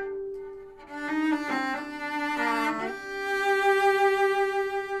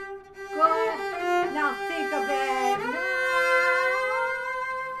 Good. Now think of it.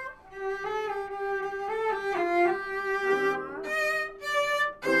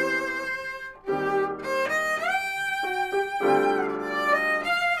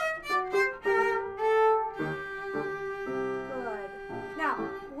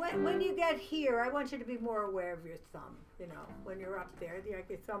 Here, I want you to be more aware of your thumb. You know, when you're up there, like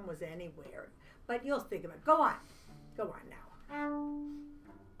your thumb was anywhere. But you'll think of it. Go on. Go on now.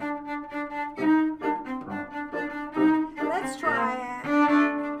 Let's try it.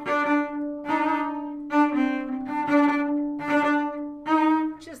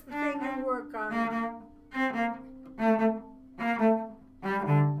 Just the thing you work on.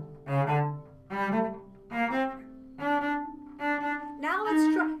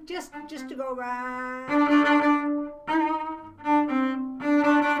 Just to go around.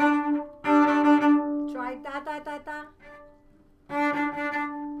 Try da da da da.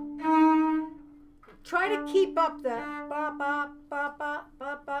 Try to keep up the ba ba ba ba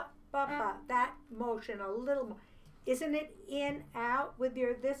ba ba ba ba. That motion a little more. Isn't it in out with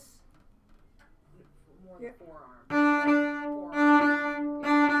your this? More the forearm. Forearm.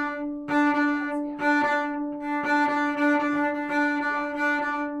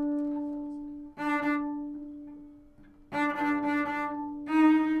 Yeah.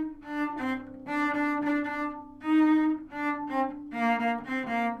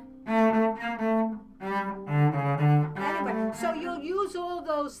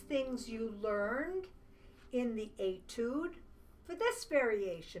 things you learned in the etude for this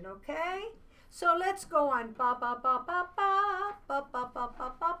variation, okay? So let's go on ba ba ba ba ba ba ba ba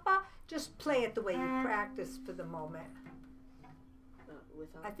ba ba ba. Just play it the way you practice for the moment.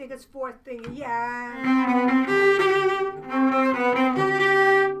 I think it's fourth thing. Yeah.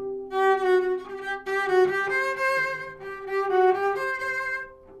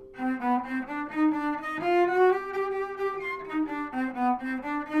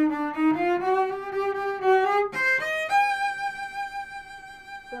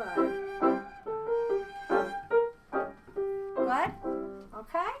 Good?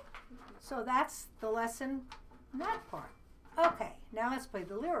 Okay? So that's the lesson in that part. Okay, now let's play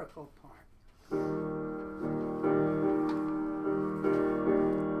the lyrical part.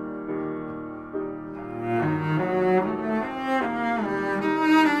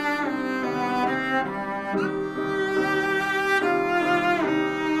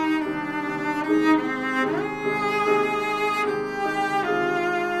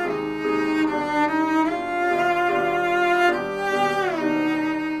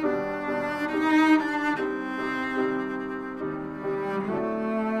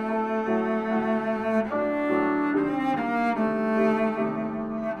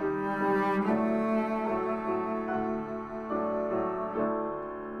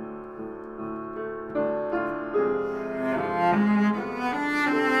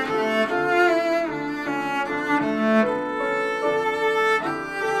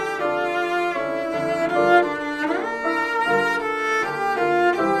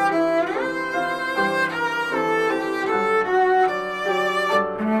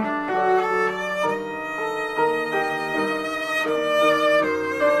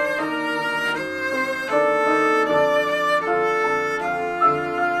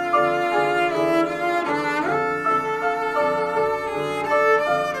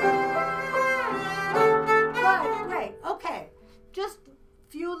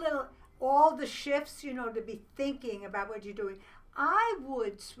 Shifts, you know, to be thinking about what you're doing. I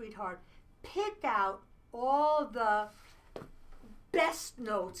would, sweetheart, pick out all the best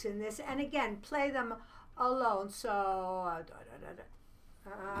notes in this, and again, play them alone. So,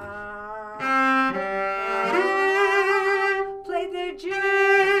 play the G.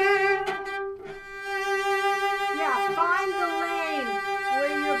 Yeah, find the lane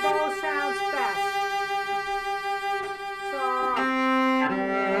where your bow sounds best.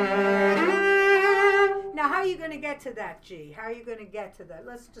 Now, how are you going to get to that G? How are you going to get to that?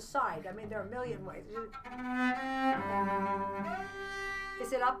 Let's decide. I mean, there are a million ways.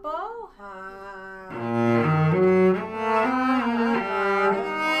 Is it up bow?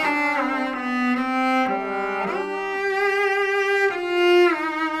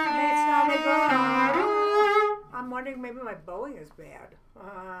 I'm wondering, maybe my bowing is bad.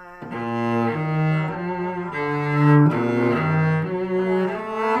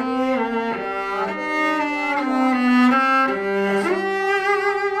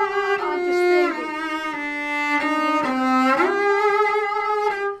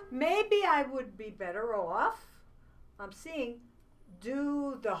 Better off, I'm seeing,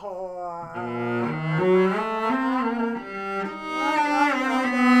 do the whole,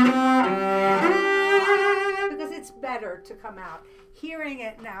 because it's better to come out. Hearing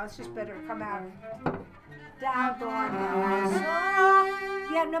it now, it's just better to come out. Down, go on, down. So,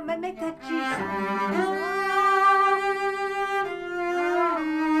 yeah, no, make that G sound.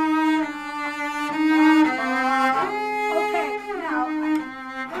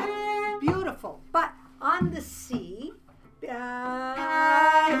 But on the C,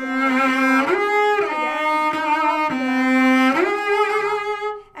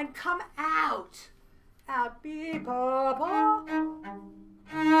 and come out, beep,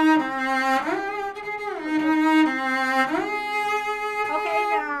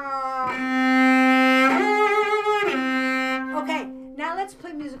 okay, now let's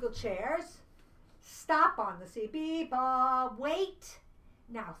play musical chairs. Stop on the C, beep, wait.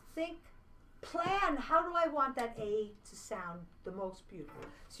 Now think. Plan, how do I want that A to sound the most beautiful?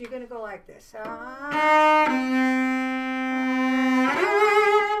 So you're going to go like this.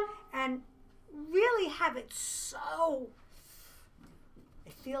 And really have it so, I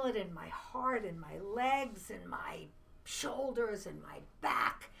feel it in my heart, in my legs, in my shoulders, in my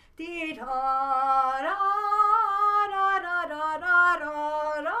back.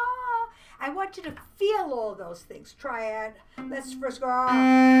 I want you to feel all those things. Try it. Let's first go.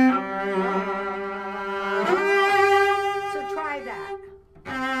 So try that.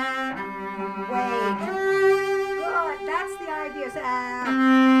 Wait. Good. That's the idea.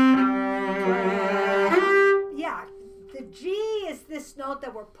 Yeah. The G is this note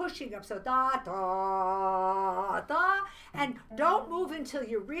that we're pushing up. So da, da, da. And don't move until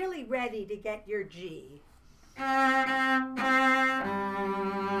you're really ready to get your G.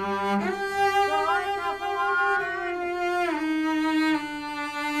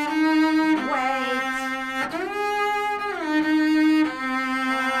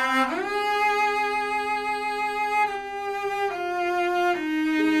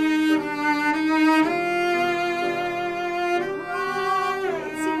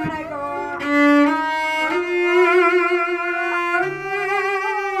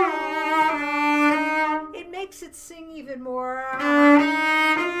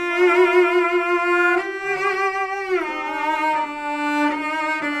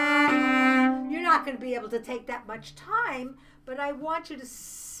 To take that much time, but I want you to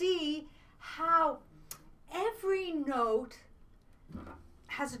see how every note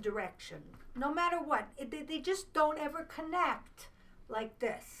has a direction, no matter what. They just don't ever connect like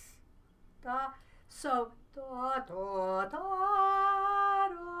this. Da, so da da da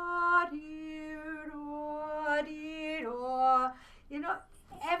da dee, da dee, da. You know,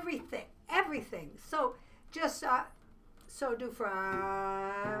 everything. So just so do fra.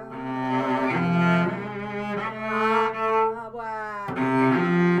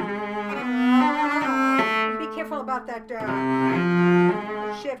 Be careful about that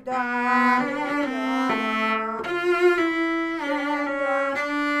shift.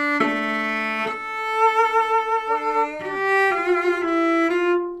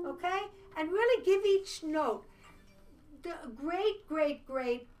 Okay? And really give each note. The great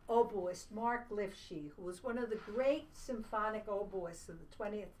oboist, Mark Lifshee, who was one of the great symphonic oboists of the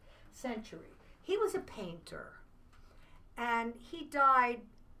 20th century. He was a painter, and he died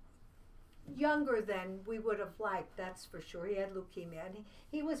younger than we would have liked, that's for sure. He had leukemia, and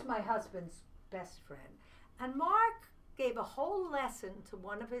he was my husband's best friend. And Mark gave a whole lesson to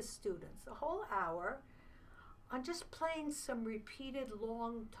one of his students, a whole hour, on just playing some repeated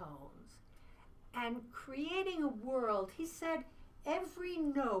long tones and creating a world. He said every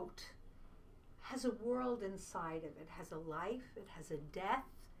note has a world inside of it, has a life, it has a death,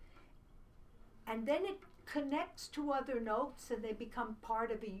 and then it connects to other notes and they become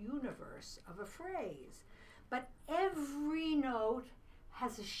part of a universe, of a phrase. But every note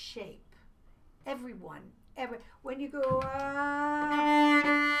has a shape. Everyone. When you go,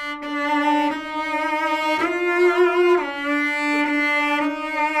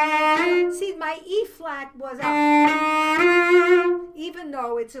 see, my E flat was up, even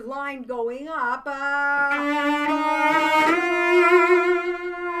though it's a line going up.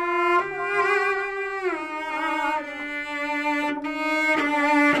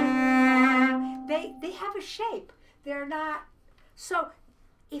 They have a shape. They're not. So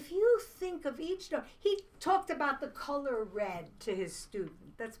if you think of each note, he talked about the color red to his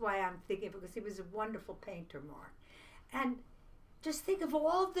student. That's why I'm thinking, because he was a wonderful painter, Mark. And just think of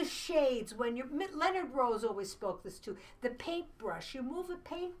all the shades. When you're, Leonard Rose always spoke this too. The paintbrush, you move a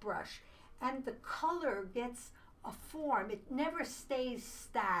paintbrush and the color gets a form. It never stays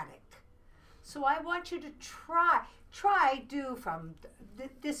static. So I want you to do from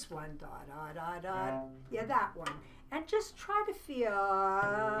this one, da, da, da, da, yeah, that one. And just try to feel.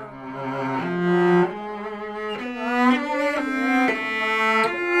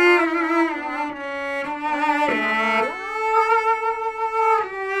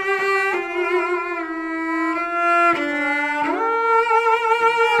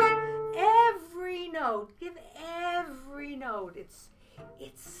 Every note, give every note its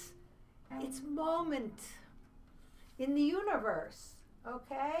moment in the universe,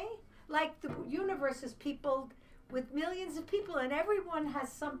 okay? Like the universe is peopled with millions of people, and everyone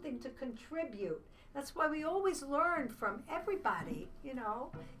has something to contribute. That's why we always learn from everybody, you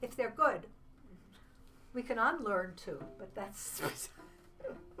know, if they're good. We can unlearn too, but that's...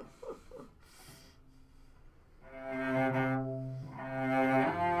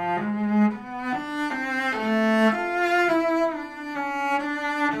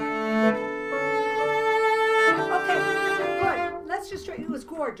 It was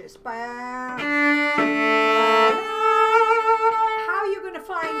gorgeous. How are you going to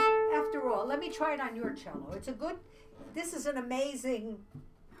find, after all, let me try it on your cello. It's a good, this is an amazing,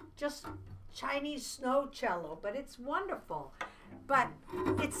 just Chinese snow cello, but it's wonderful. But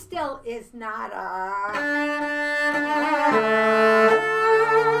it still is not a...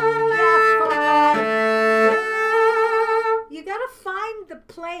 You got to find the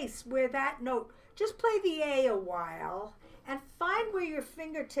place where that note, just play the A a while. And find where your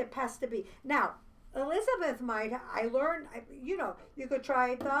fingertip has to be. Now, Elizabeth I learned, you know, you could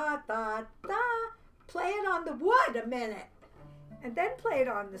try da, da, da, play it on the wood a minute. and then play it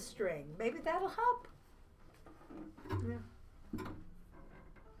on the string. Maybe that'll help. Yeah.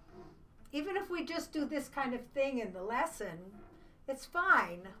 Even if we just do this kind of thing in the lesson, it's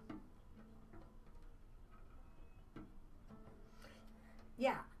fine.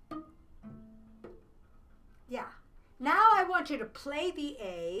 Yeah. Yeah. Now I want you to play the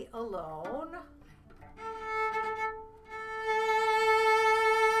A alone.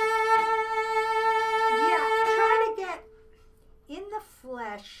 Yeah, try to get in the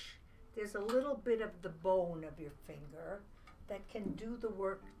flesh. There's a little bit of the bone of your finger that can do the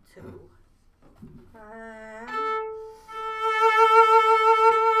work too.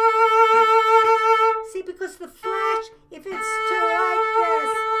 See, because the flesh, if it's too like this,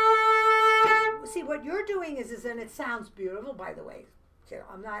 see what you're doing is, and it sounds beautiful, by the way.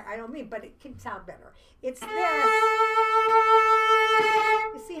 I don't mean, but it can sound better. It's this.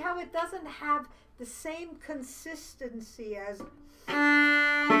 You see how it doesn't have the same consistency as.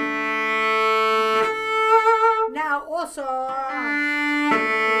 Now also,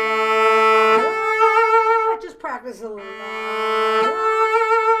 just practice a little.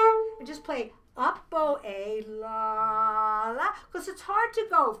 And just play up bow A, la, la. Because it's hard to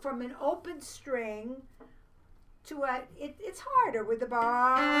go from an open string to a, it's harder with the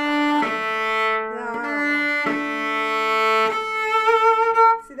bar.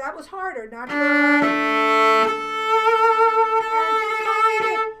 See, that was harder, not good.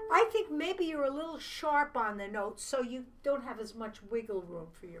 I think maybe you're a little sharp on the notes, so you don't have as much wiggle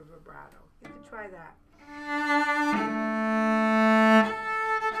room for your vibrato. You can try that.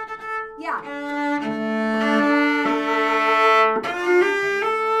 Yeah.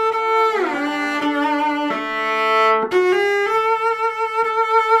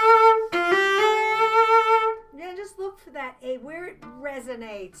 Yeah, just look for that A, where it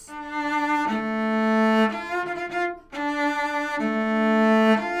resonates.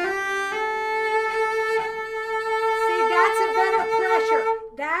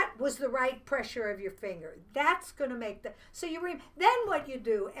 That was the right pressure of your finger. That's going to make the, so you, then what you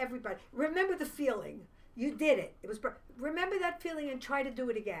do, everybody, remember the feeling. You did it. It was, remember that feeling and try to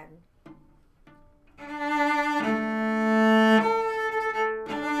do it again. Better.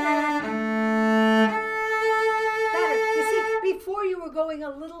 You see, before you were going a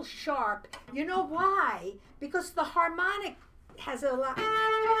little sharp. You know why? Because the harmonic has a lot,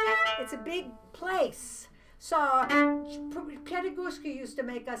 it's a big place. So, Kabalevsky used to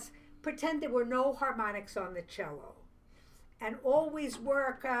make us pretend there were no harmonics on the cello. And always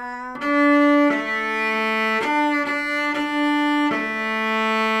work.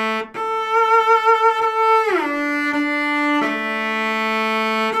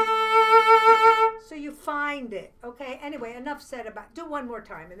 So you find it. Okay, anyway, enough said about, do one more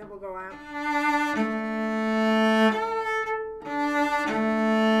time and then we'll go out.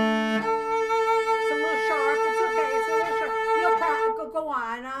 Go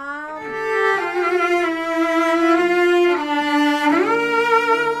on.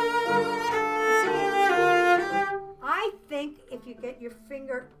 I think if you get your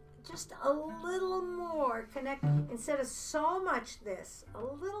finger just a little more connect, instead of so much this, a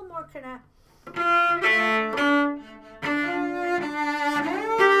little more connect.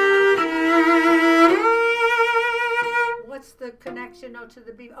 What's the connection note to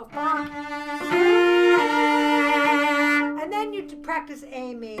the beat? Oh, fa. And then you practice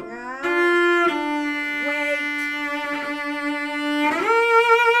aiming. Wait.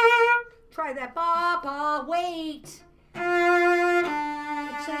 Try that. Ba, ba, wait. So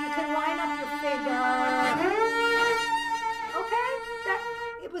you can line up your finger. Okay?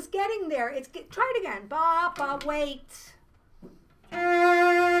 It was getting there. Try it again. Ba, ba, wait. Wait.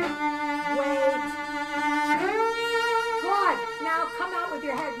 Good. Now come out with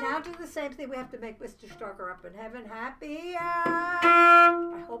your head. Now do the same thing. We have to make Mr. Starker up in heaven happy.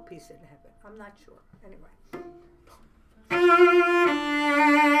 I hope he's in heaven. I'm not sure. Anyway.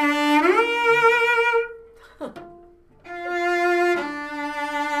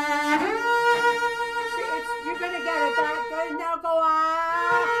 You're going to get it. Good. Now go on.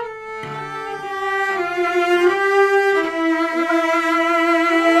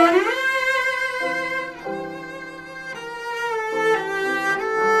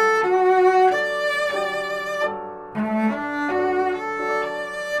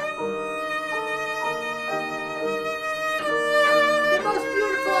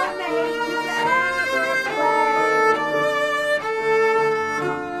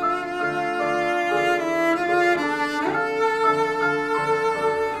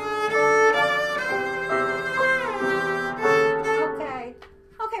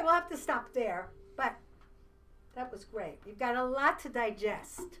 got a lot to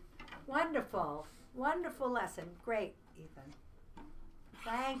digest. Wonderful. Wonderful lesson. Great, Ethan.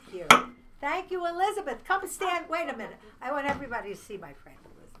 Thank you. Thank you, Elizabeth. Come stand. Wait a minute. I want everybody to see my friend,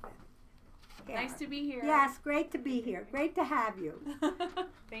 Elizabeth. Here. Nice to be here. Yes, great to be here. Great to have you.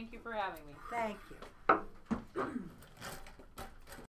 Thank you for having me. Thank you.